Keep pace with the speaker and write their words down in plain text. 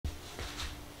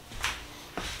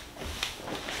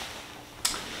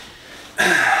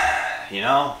You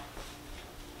know,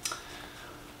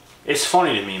 it's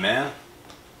funny to me, man.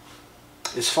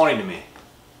 It's funny to me.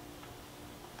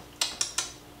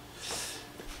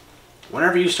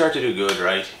 Whenever you start to do good,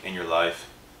 right, in your life,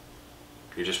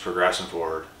 you're just progressing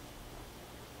forward.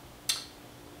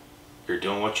 You're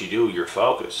doing what you do. You're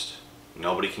focused.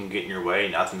 Nobody can get in your way.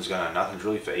 Nothing's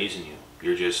really phasing you.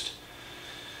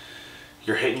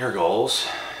 You're hitting your goals.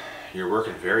 You're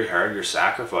working very hard. You're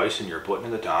sacrificing. You're putting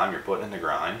in the time. You're putting in the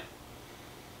grind.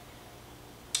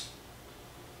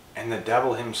 And the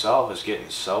devil himself is getting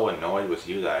so annoyed with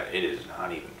you that it is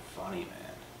not even funny,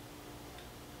 man.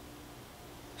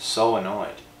 So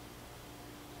annoyed.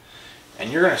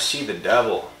 And you're going to see the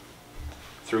devil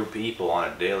through people on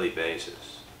a daily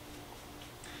basis.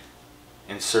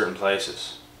 In certain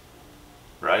places.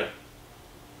 Right?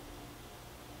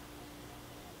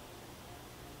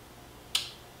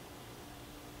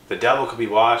 The devil could be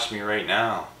watching me right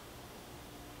now.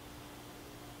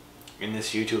 In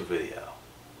this YouTube video.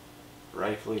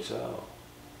 Rightfully so.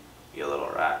 You little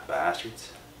rat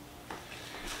bastards.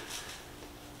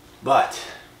 But,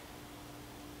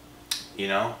 you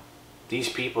know, these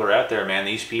people are out there, man.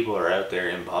 These people are out there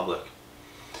in public.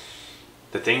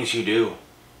 The things you do.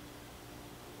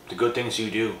 The good things you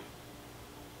do.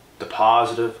 The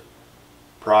positive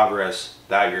progress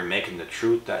that you're making. The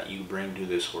truth that you bring to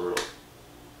this world.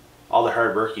 All the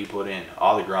hard work you put in.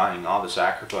 All the grinding. All the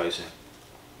sacrificing.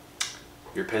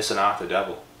 You're pissing off the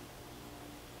devil.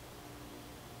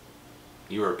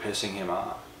 You are pissing him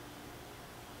off.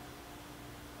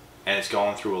 And it's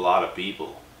going through a lot of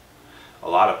people. A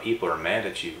lot of people are mad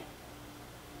at you.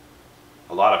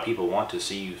 A lot of people want to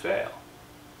see you fail.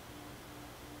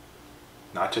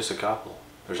 Not just a couple.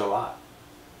 There's a lot.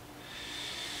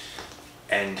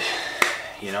 And,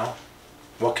 you know,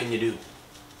 what can you do?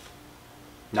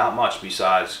 Not much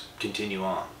besides continue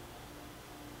on.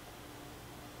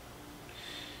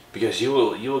 Because you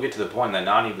will get to the point that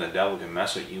not even the devil can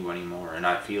mess with you anymore. And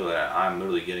I feel that I'm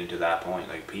literally getting to that point.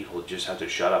 Like, people just have to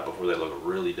shut up before they look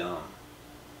really dumb.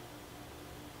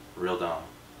 Real dumb.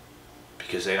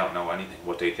 Because they don't know anything.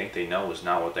 What they think they know is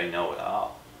not what they know at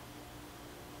all.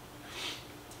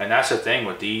 And that's the thing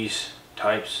with these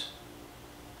types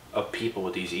of people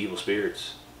with these evil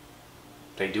spirits.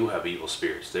 They do have evil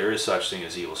spirits. There is such thing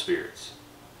as evil spirits.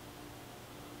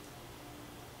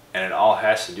 And it all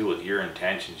has to do with your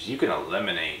intentions. You can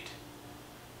eliminate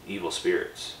evil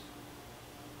spirits.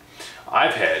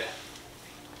 I've had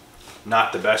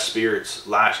not the best spirits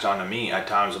latched onto me at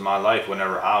times in my life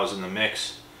whenever I was in the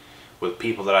mix with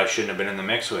people that I shouldn't have been in the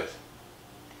mix with.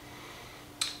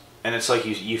 And it's like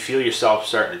you feel yourself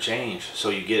starting to change. So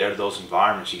you get out of those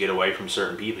environments. You get away from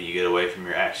certain people. You get away from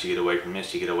your ex. You get away from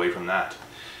this. You get away from that.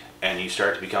 And you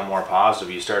start to become more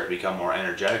positive. You start to become more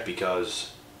energetic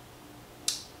because...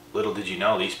 little did you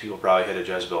know, these people probably had a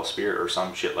Jezebel spirit or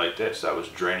some shit like this that was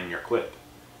draining your clip.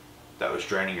 That was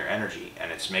draining your energy. And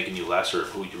it's making you lesser of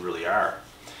who you really are.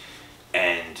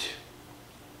 And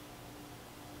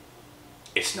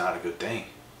it's not a good thing.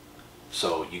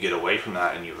 So you get away from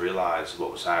that and you realize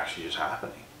what was actually just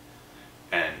happening.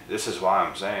 And this is why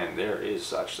I'm saying there is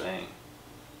such thing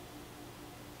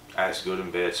as good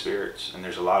and bad spirits. And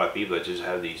there's a lot of people that just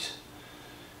have these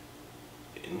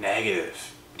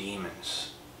negative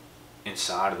demons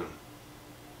inside of them,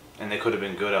 and they could have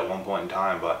been good at one point in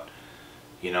time, but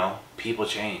you know, people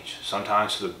change.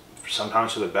 Sometimes for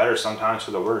the better, sometimes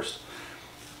for the worst.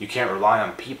 You can't rely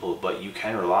on people, but you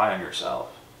can rely on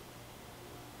yourself.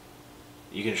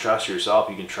 You can trust yourself,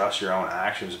 you can trust your own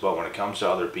actions, but when it comes to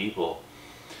other people,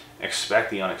 expect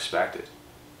the unexpected.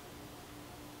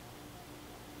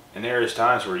 And there is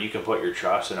times where you can put your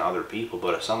trust in other people,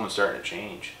 but if someone's starting to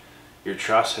change, your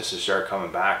trust has to start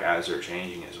coming back as they're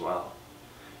changing as well.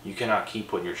 You cannot keep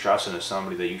putting your trust into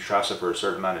somebody that you trusted for a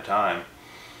certain amount of time,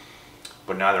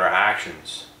 but now their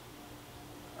actions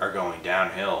are going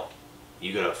downhill.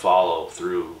 You got to follow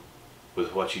through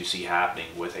with what you see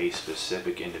happening with a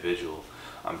specific individual.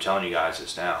 I'm telling you guys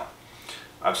this now.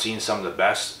 I've seen some of the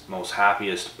best, most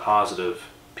happiest, positive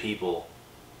people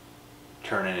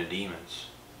turn into demons.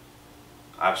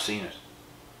 I've seen it.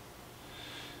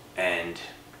 And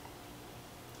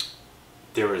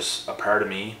there was a part of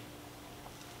me,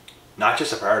 not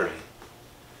just a part of me,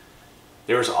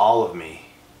 there was all of me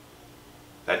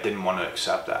that didn't want to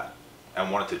accept that and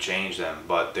wanted to change them,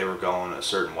 but they were going a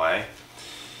certain way.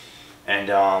 And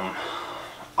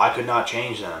I could not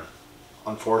change them,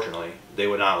 unfortunately. They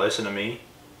would not listen to me.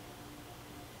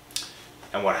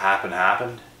 And what happened,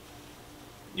 happened.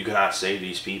 You cannot save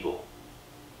these people.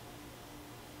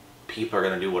 People are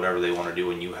going to do whatever they want to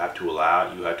do, and you have to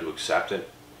allow it, you have to accept it.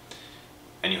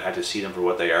 And you have to see them for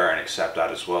what they are and accept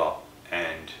that as well.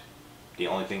 And the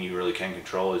only thing you really can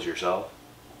control is yourself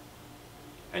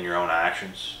and your own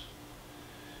actions.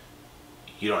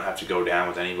 You don't have to go down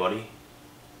with anybody.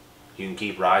 You can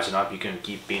keep rising up. You can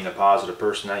keep being the positive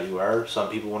person that you are. Some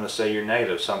people want to say you're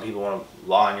negative. Some people want to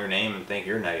lie on your name and think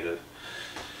you're negative.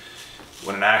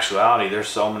 When in actuality, there's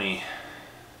so many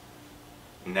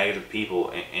negative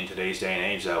people in today's day and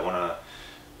age that want to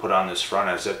put on this front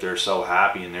as if they're so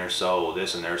happy and they're so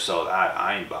this and they're so that.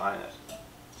 I ain't buying it.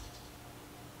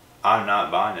 I'm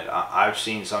not buying it. I've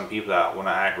seen some people that want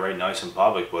to act right nice in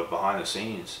public, but behind the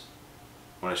scenes,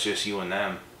 when it's just you and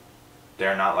them,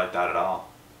 they're not like that at all.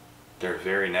 They're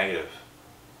very negative,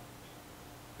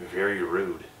 very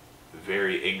rude,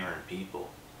 very ignorant people.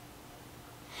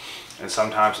 And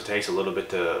sometimes it takes a little bit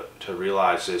to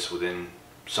realize this within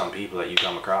some people that you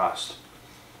come across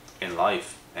in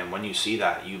life. And when you see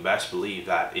that, you best believe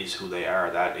that is who they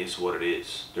are. That is what it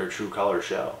is. Their true colors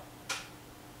show.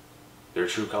 Their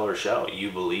true colors show. You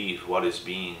believe what is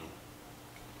being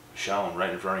shown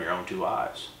right in front of your own two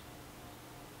eyes.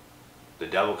 The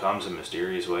devil comes in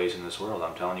mysterious ways in this world.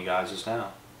 I'm telling you guys this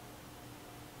now.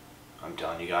 I'm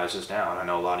telling you guys this now. And I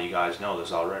know a lot of you guys know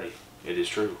this already. It is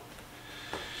true.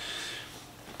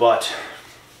 But,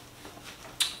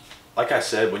 like I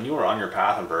said, when you are on your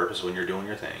path and purpose, when you're doing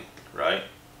your thing, right?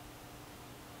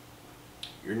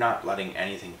 You're not letting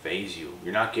anything faze you.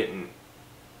 You're not getting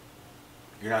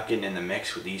in the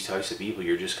mix with these types of people.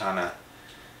 You're just kind of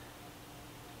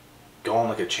going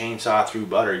like a chainsaw through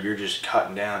butter. You're just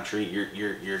cutting down trees.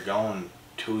 You're going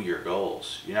to your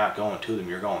goals. You're not going to them.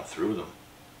 You're going through them.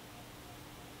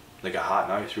 Like a hot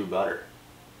knife through butter.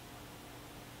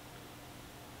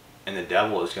 And the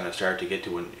devil is going to start to get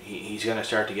to, he's going to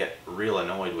start to get real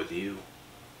annoyed with you.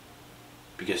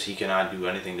 Because he cannot do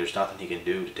anything. There's nothing he can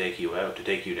do to take you out, to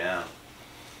take you down.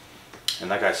 And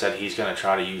like I said, he's going to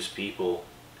try to use people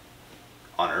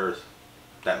on earth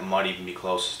that might even be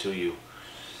closest to you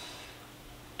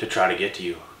to try to get to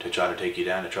you, to try to take you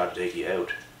down, to try to take you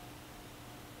out.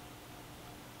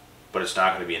 But it's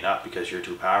not going to be enough because you're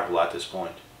too powerful at this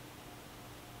point.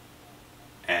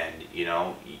 And, you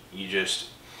know, you just,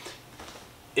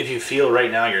 if you feel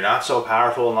right now you're not so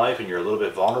powerful in life and you're a little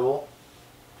bit vulnerable,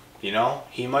 you know,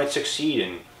 he might succeed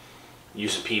in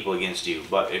using people against you.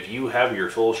 But if you have your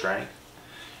full strength,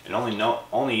 and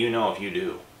only you know if you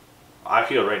do. I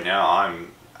feel right now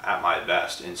I'm at my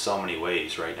best in so many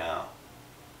ways right now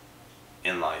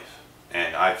in life.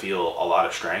 And I feel a lot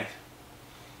of strength.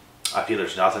 I feel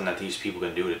there's nothing that these people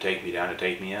can do to take me down, to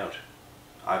take me out.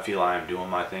 I feel I am doing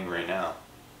my thing right now.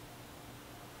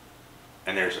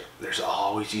 And there's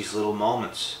always these little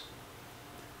moments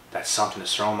that something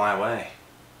is thrown my way.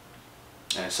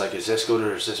 And it's like, is this good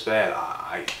or is this bad?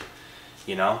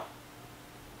 You know?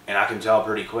 And I can tell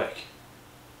pretty quick.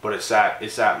 But it's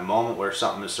that moment where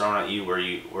something is thrown at you where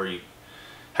you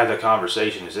have the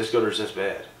conversation, is this good or is this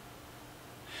bad?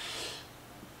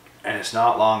 And it's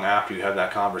not long after you have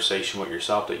that conversation with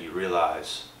yourself that you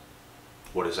realize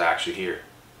what is actually here.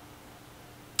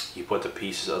 You put the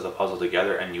pieces of the puzzle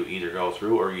together and you either go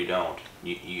through or you don't.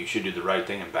 You should do the right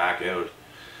thing and back out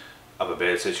of a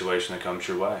bad situation that comes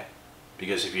your way.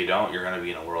 Because if you don't, you're going to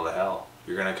be in a world of hell.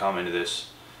 You're going to come into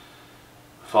this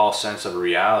false sense of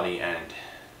reality and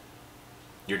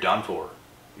you're done for.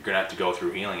 You're going to have to go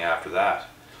through healing after that.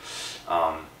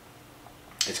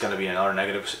 It's going to be another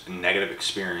negative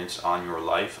experience on your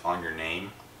life, on your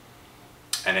name.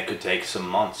 And it could take some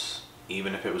months.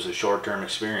 Even if it was a short-term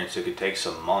experience, it could take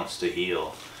some months to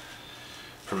heal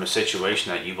from a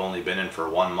situation that you've only been in for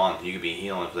 1 month. You could be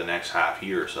healing for the next half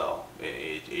year or so.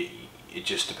 It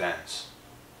just depends.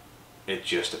 It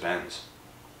just depends.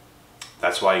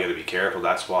 That's why you got to be careful.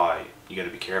 That's why you got to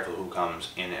be careful who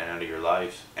comes in and out of your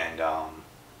life. And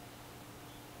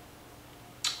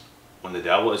when the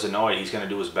devil is annoyed, he's going to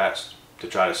do his best to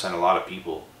try to send a lot of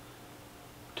people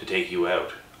to take you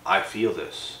out. I feel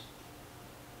this.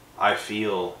 I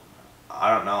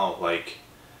don't know, like,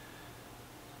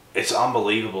 it's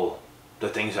unbelievable the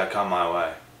things that come my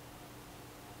way.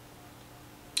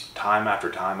 Time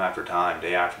after time after time,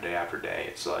 day after day after day,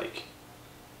 it's like,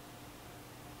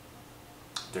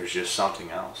 there's just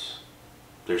something else.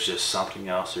 There's just something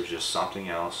else, there's just something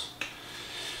else.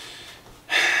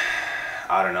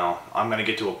 I don't know. I'm going to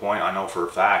get to a point, I know for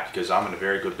a fact, because I'm in a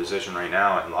very good position right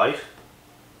now in life.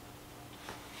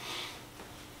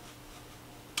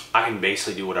 I can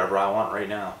basically do whatever I want right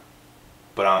now.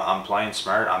 But I'm playing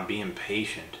smart. I'm being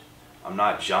patient. I'm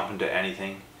not jumping to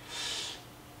anything.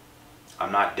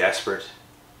 I'm not desperate.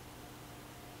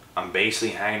 I'm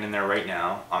basically hanging in there right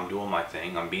now. I'm doing my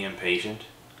thing. I'm being patient.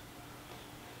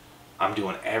 I'm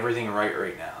doing everything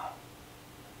right now.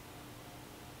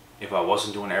 If I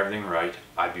wasn't doing everything right,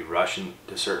 I'd be rushing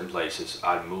to certain places.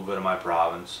 I'd move out of my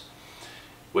province,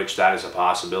 which that is a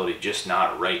possibility, just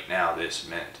not right now, this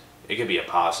minute. It could be a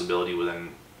possibility within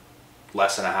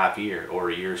less than a half year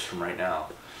or years from right now.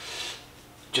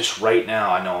 Just right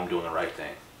now, I know I'm doing the right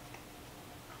thing.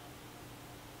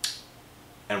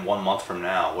 And 1 month from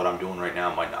now, what I'm doing right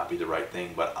now might not be the right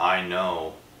thing, but I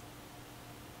know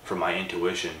from my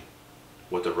intuition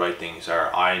what the right things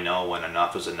are. I know when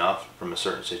enough is enough from a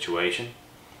certain situation.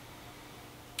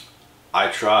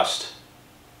 I trust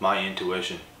my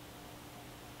intuition.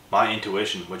 My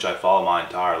intuition, which I follow my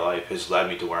entire life, has led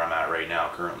me to where I'm at right now,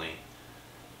 currently,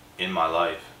 in my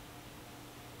life.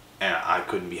 And I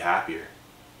couldn't be happier.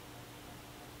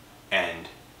 And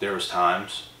there was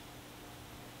times,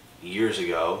 years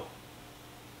ago,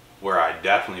 where I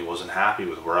definitely wasn't happy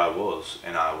with where I was,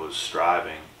 and I was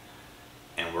striving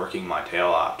and working my tail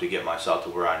off to get myself to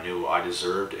where I knew I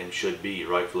deserved and should be,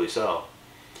 rightfully so.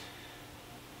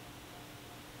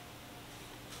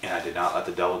 And I did not let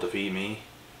the devil defeat me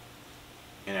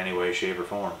in any way, shape, or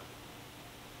form.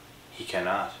 He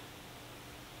cannot.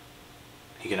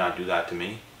 He cannot do that to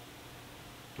me.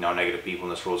 No negative people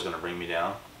in this world is going to bring me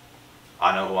down.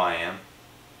 I know who I am.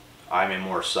 I'm a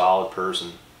more solid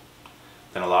person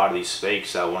than a lot of these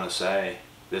fakes that want to say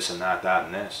this and that, that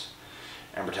and this,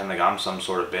 and pretend like I'm some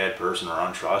sort of bad person or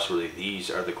untrustworthy. These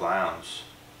are the clowns.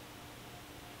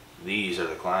 These are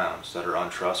the clowns that are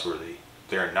untrustworthy.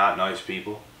 They are not nice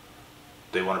people.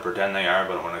 They want to pretend they are,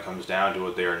 but when it comes down to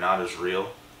it, they are not as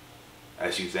real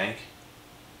as you think.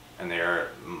 And they are,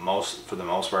 for the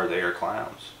most part, they are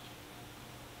clowns.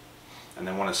 And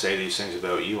they want to say these things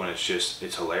about you, and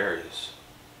it's hilarious.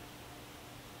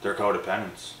 They're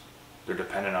codependents. They're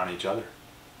dependent on each other.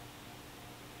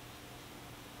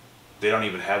 They don't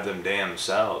even have them damn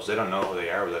selves. They don't know who they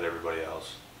are without everybody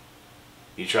else.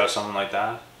 You trust someone like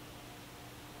that?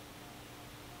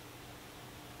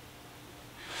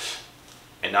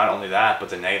 And not only that, but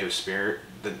the negative spirit,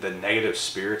 the negative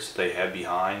spirits they have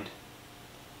behind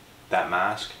that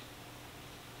mask,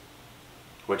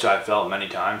 which I've felt many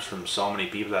times from so many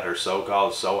people that are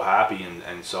so-called so happy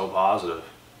and so positive.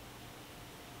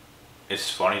 It's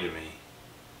funny to me.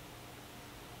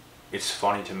 It's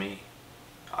funny to me.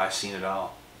 I've seen it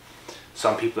all.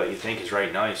 Some people that you think is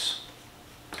right nice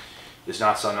is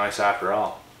not so nice after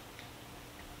all.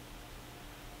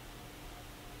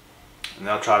 And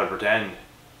they'll try to pretend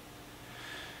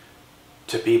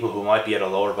to people who might be at a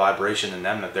lower vibration than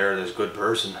them that they're this good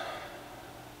person.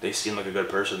 They seem like a good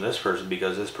person, this person,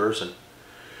 because this person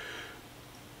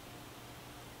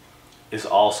is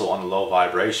also on the low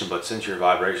vibration, but since your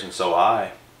vibration is so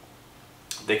high,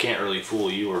 they can't really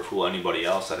fool you or fool anybody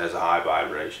else that has a high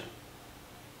vibration.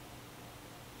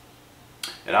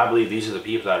 And I believe these are the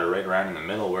people that are right around in the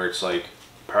middle, where it's like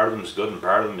part of them is good and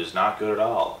part of them is not good at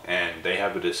all, and they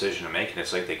have a decision to make, and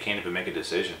it's like they can't even make a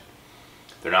decision.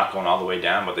 They're not going all the way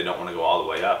down, but they don't want to go all the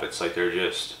way up. It's like they're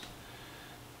just,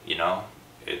 you know,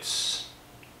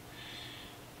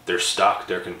 they're stuck,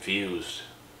 they're confused.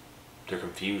 They're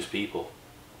confused people.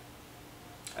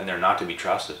 And they're not to be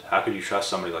trusted. How could you trust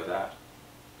somebody like that?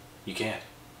 You can't.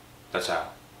 That's how.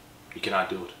 You cannot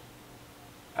do it.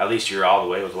 At least you're all the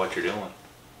way with what you're doing.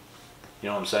 You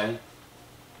know what I'm saying?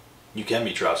 You can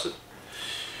be trusted.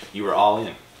 You are all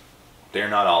in. They're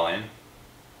not all in.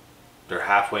 They're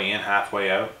halfway in, halfway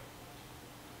out.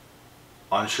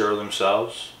 Unsure of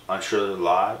themselves, unsure of their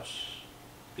lives.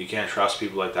 You can't trust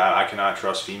people like that. I cannot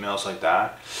trust females like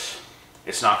that.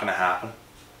 It's not going to happen.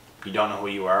 You don't know who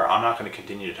you are. I'm not going to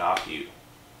continue to talk to you.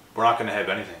 We're not going to have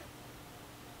anything.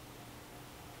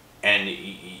 And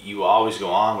you always go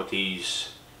on with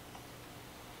these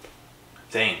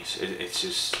things. It's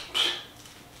just,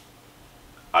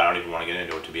 I don't even want to get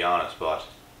into it, to be honest, but,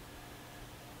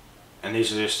 and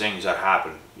these are just things that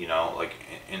happen, you know, like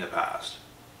in the past.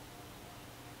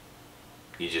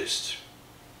 You just,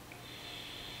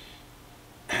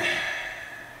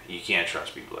 you can't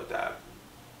trust people like that.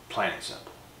 Plain and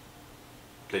simple.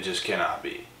 They just cannot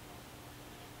be.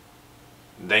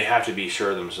 They have to be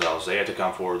sure of themselves. They have to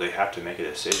come forward. They have to make a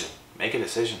decision. Make a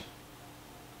decision.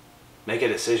 Make a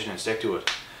decision and stick to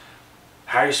it.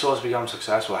 How are you supposed to become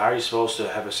successful? How are you supposed to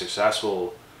have a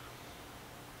successful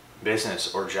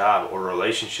business or job or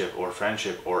relationship or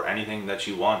friendship or anything that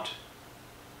you want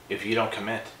if you don't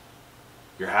commit?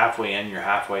 You're halfway in, you're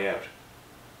halfway out.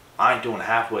 I ain't doing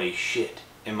halfway shit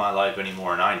in my life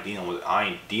anymore, and I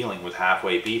ain't dealing with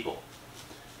halfway people.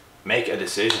 Make a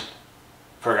decision,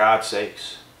 for God's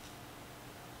sakes.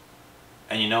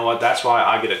 And you know what? That's why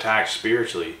I get attacked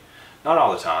spiritually. Not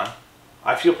all the time.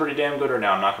 I feel pretty damn good right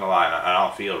now, I'm not going to lie. I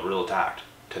don't feel real attacked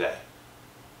today.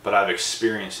 But I've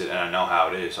experienced it and I know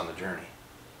how it is on the journey.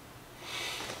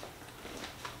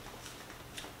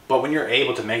 But when you're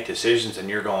able to make decisions and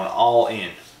you're going all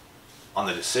in on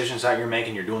the decisions that you're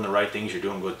making, you're doing the right things, you're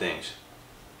doing good things.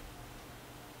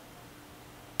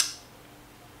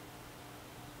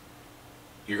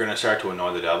 You're going to start to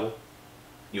annoy the devil.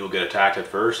 You will get attacked at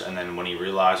first, and then when he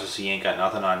realizes he ain't got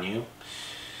nothing on you,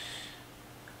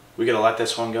 we got to let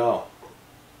this one go.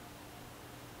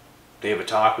 They have a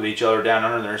talk with each other down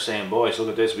under, and they're saying, boys, look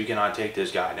at this, we cannot take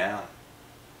this guy down.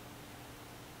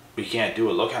 We can't do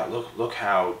it. Look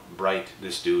how bright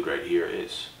this dude right here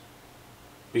is.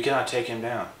 We cannot take him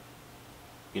down.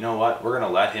 You know what? We're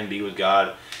gonna let him be with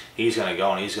God. He's gonna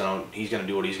go and he's gonna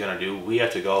do what he's gonna do. We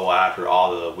have to go after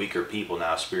all the weaker people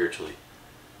now spiritually.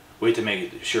 We have to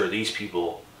make sure these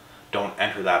people don't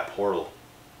enter that portal.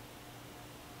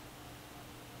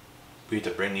 We have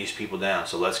to bring these people down.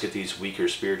 So let's get these weaker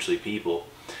spiritually people.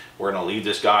 We're gonna leave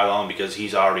this guy alone because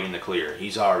he's already in the clear.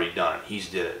 He's already done it. He's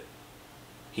did it.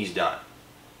 He's done.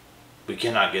 We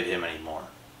cannot get him anymore.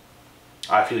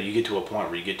 I feel you get to a point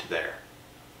where you get to there.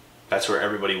 That's where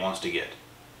everybody wants to get.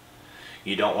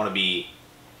 You don't want to be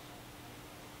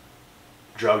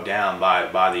drugged down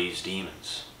by these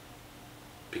demons.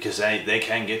 Because they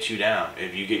can get you down.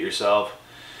 If you get yourself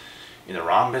in the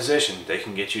wrong position, they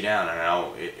can get you down. And I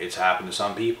know it's happened to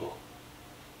some people.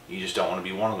 You just don't want to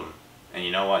be one of them. And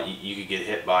you know what? You could get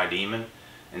hit by a demon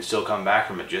and still come back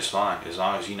from it just fine. As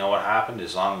long as you know what happened,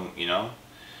 as long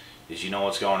as you know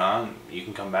what's going on, you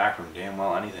can come back from damn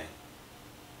well anything.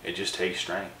 It just takes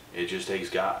strength. It just takes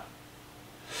God.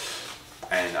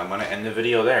 And I'm going to end the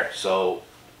video there. So,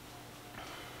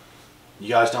 you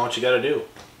guys know what you got to do.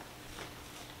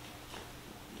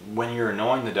 When you're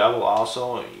annoying the devil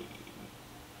also,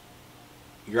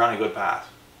 you're on a good path.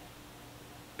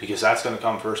 Because that's going to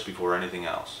come first before anything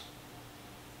else.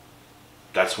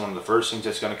 That's one of the first things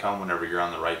that's going to come whenever you're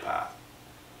on the right path.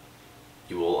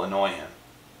 You will annoy him.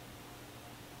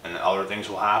 And other things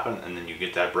will happen, and then you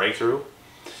get that breakthrough,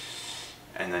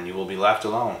 and then you will be left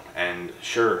alone. And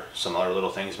sure, some other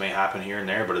little things may happen here and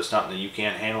there, but it's nothing that you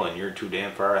can't handle, and you're too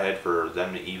damn far ahead for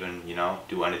them to even,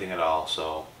 do anything at all.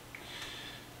 So,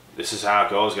 this is how it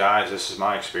goes, guys. This is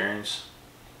my experience.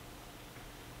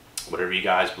 Whatever you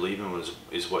guys believe in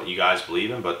is what you guys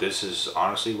believe in, but this is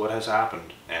honestly what has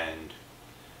happened. And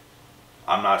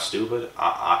I'm not stupid.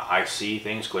 I see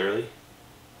things clearly.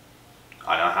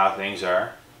 I know how things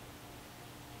are.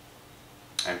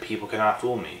 And people cannot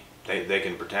fool me. They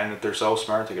can pretend that they're so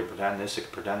smart. They can pretend this. They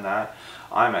can pretend that.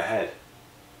 I'm ahead.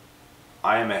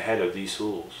 I am ahead of these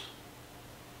fools.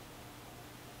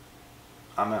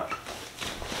 I'm out.